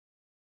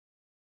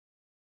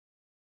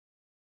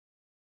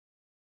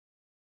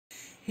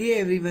Hey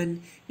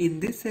everyone, in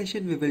this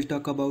session we will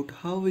talk about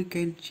how we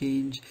can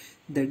change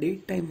the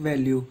date time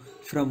value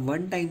from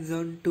one time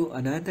zone to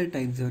another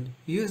time zone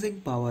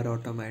using Power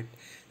Automate.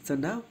 So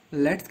now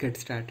let's get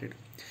started.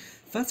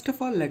 First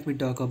of all, let me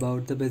talk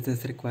about the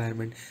business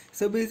requirement.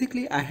 So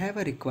basically I have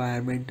a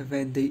requirement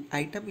when the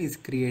item is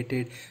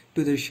created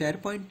to the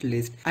SharePoint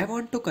list. I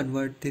want to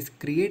convert this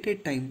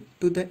created time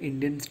to the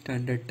Indian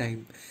Standard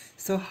Time.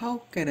 So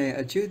how can I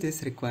achieve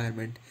this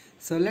requirement?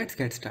 So let's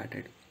get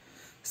started.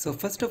 So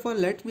first of all,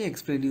 let me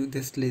explain you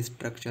this list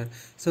structure.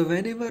 So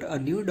whenever a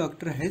new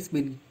doctor has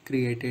been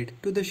created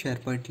to the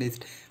SharePoint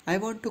list, I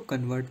want to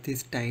convert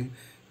this time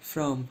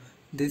from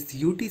this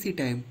UTC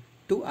time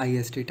to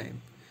IST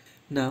time.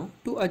 Now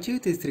to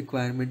achieve this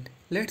requirement,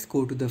 let's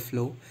go to the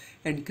flow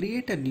and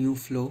create a new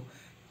flow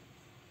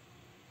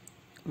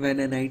when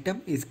an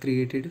item is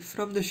created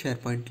from the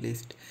SharePoint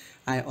list.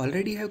 I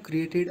already have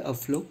created a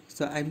flow,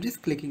 so I'm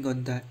just clicking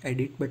on the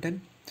edit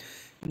button.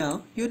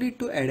 Now you need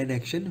to add an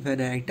action when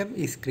an item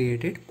is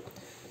created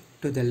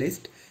to the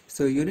list.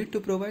 So you need to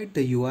provide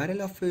the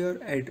URL of your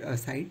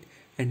site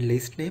and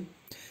list name.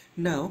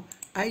 Now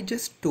I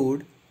just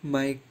stored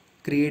my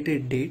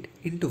created date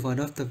into one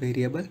of the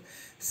variable.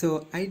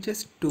 So I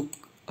just took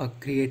a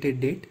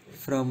created date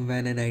from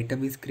when an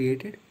item is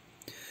created.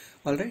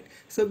 Alright,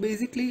 so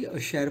basically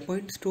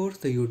SharePoint stores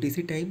the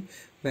UTC time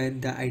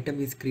when the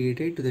item is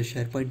created to the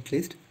SharePoint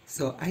list.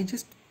 So I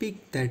just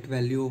pick that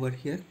value over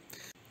here.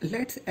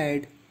 Let's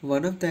add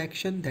one of the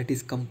action, that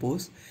is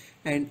compose,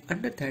 and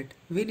under that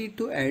we need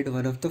to add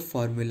one of the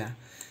formula.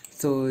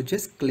 So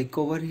just click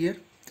over here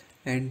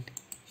and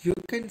you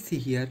can see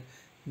here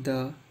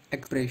the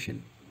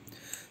expression.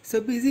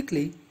 So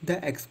basically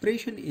the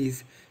expression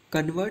is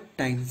convert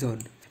time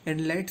zone,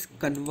 and let's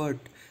convert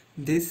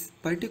this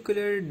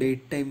particular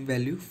date time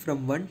value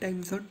from one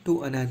time zone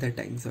to another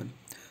time zone.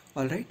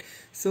 Alright,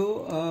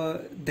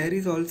 so there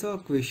is also a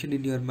question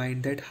in your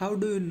mind that how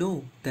do you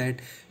know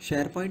that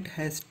SharePoint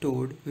has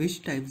stored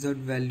which time zone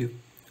value?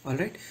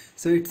 Alright,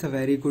 so it's a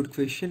very good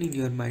question in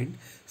your mind.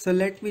 So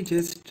let me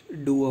just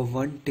do a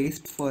one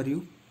test for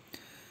you.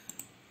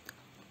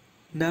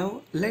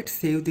 Now let's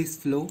save this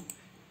flow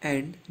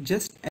and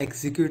just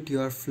execute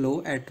your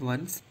flow at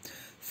once.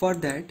 For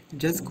that,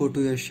 just go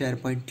to your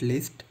SharePoint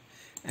list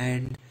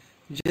and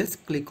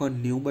just click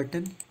on new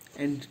button,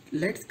 and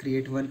let's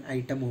create one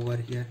item over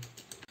here.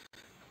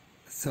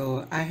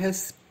 So I have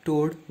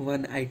stored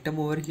one item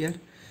over here.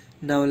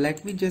 Now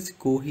let me just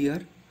go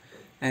here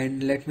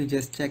and let me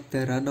just check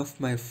the run of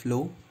my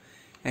flow,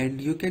 and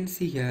you can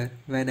see here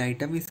when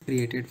item is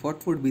created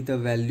what would be the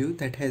value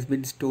that has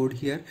been stored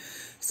here.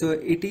 So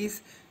it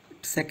is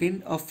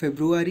 2nd of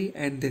February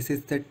and this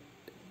is the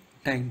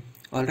time.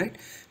 Alright,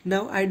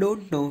 now I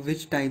don't know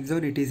which time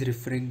zone it is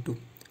referring to.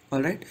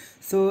 Alright,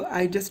 so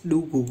I just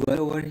do Google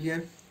over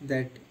here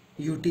that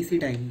UTC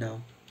time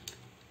now.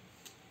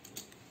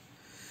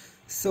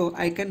 So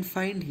I can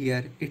find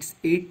here it's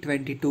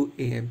 8:22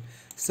 a.m.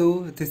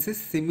 So this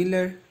is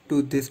similar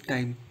to this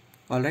time.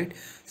 Alright,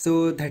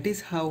 so that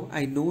is how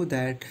I know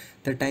that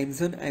the time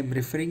zone I'm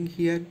referring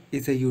here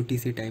is a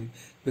UTC time,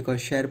 because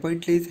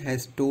SharePoint list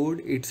has stored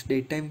its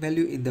date time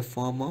value in the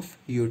form of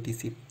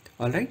UTC.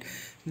 Alright,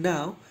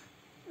 now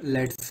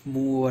let's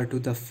move over to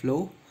the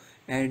flow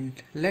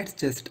and let's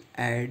just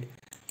add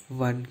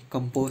one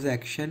compose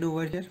action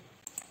over here.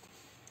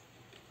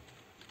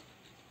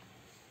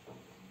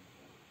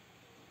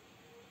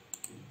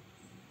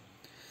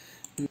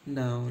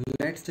 Now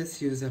let's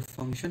just use a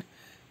function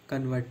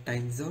convert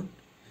time zone,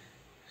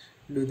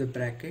 do the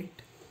bracket.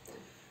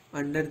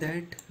 Under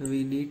that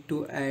we need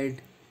to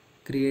add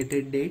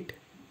created date,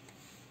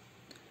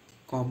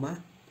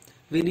 comma.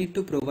 We need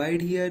to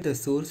provide here the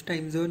source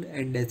time zone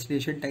and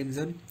destination time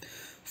zone.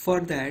 For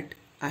that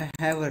I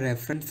have a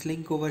reference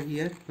link over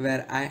here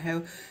where I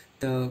have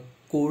the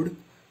code,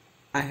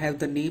 I have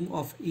the name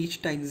of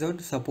each time zone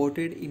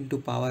supported into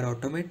Power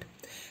Automate.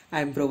 I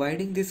am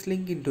providing this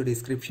link into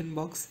description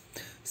box.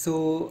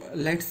 So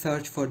let's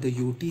search for the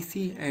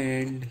UTC,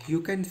 and you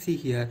can see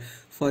here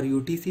for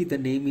UTC the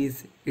name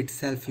is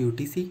itself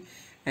UTC,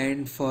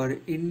 and for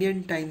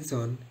Indian time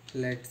zone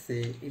let's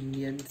say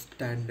Indian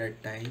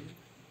Standard Time.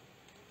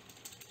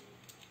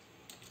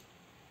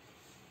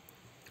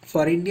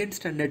 For Indian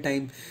Standard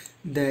Time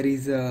there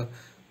is a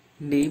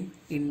name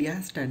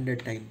India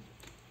Standard Time.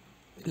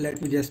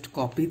 Let me just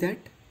copy that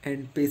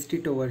and paste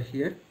it over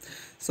here.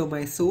 So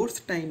my source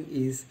time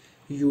is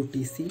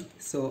UTC,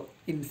 so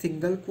in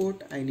single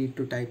quote I need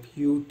to type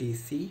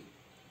UTC,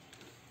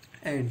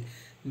 and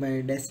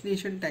my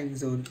destination time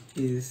zone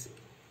is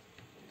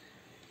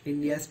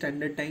India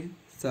Standard Time,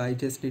 so I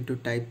just need to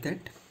type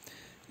that.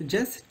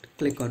 Just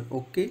click on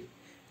OK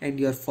and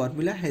your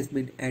formula has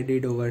been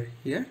added over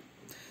here.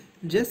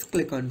 Just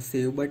click on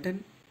save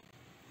button.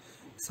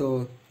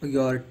 So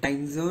your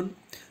time zone,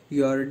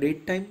 your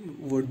date time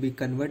would be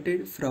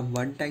converted from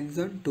one time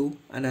zone to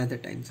another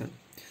time zone.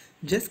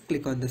 Just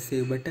click on the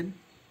save button.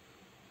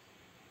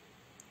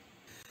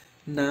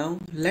 Now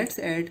let's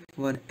add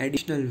one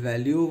additional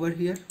value over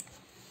here.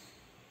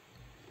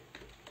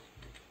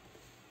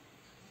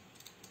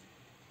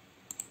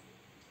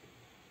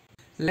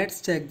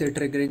 Let's check the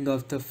triggering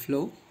of the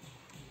flow.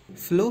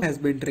 Flow has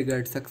been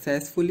triggered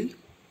successfully.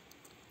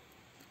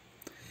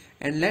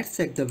 And let's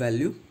check the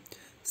value.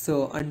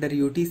 So under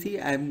UTC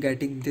I am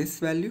getting this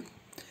value,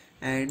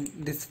 and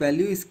this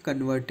value is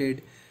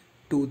converted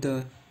to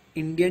the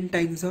Indian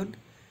time zone,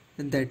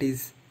 and that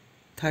is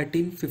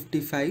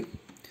 13:55.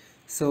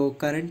 So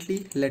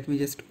currently let me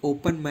just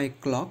open my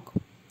clock,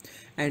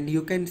 and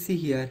you can see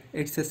here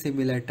it's a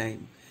similar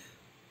time.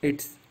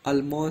 It's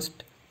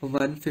almost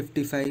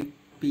 1:55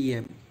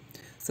 p.m.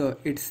 So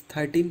it's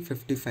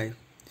 13:55.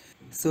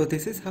 So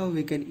this is how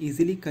we can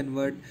easily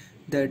convert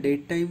the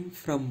date time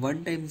from one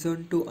time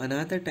zone to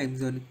another time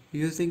zone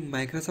using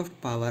Microsoft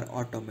Power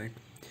Automate.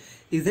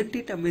 Isn't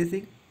it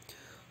amazing?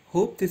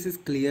 Hope this is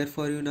clear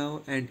for you now,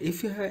 and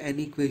if you have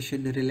any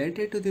question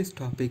related to this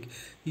topic,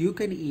 you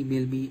can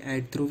email me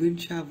at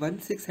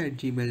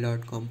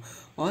dhruvinsha16@gmail.com,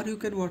 or you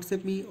can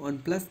WhatsApp me on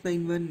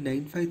 +91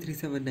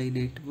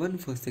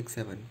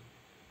 9537981467.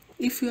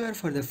 If you are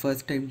for the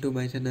first time to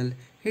my channel,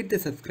 hit the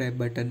subscribe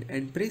button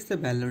and press the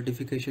bell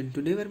notification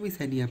to never miss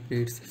any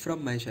updates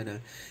from my channel.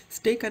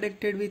 Stay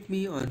connected with me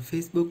on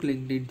Facebook,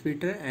 LinkedIn,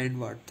 Twitter and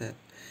WhatsApp.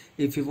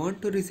 If you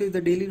want to receive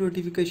the daily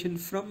notification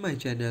from my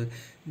channel,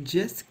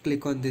 just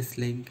click on this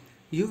link.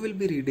 You will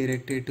be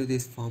redirected to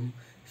this form.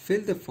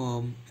 Fill the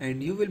form and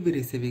you will be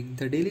receiving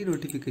the daily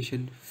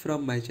notification from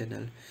my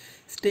channel.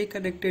 Stay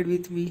connected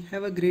with me.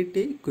 Have a great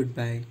day.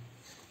 Goodbye.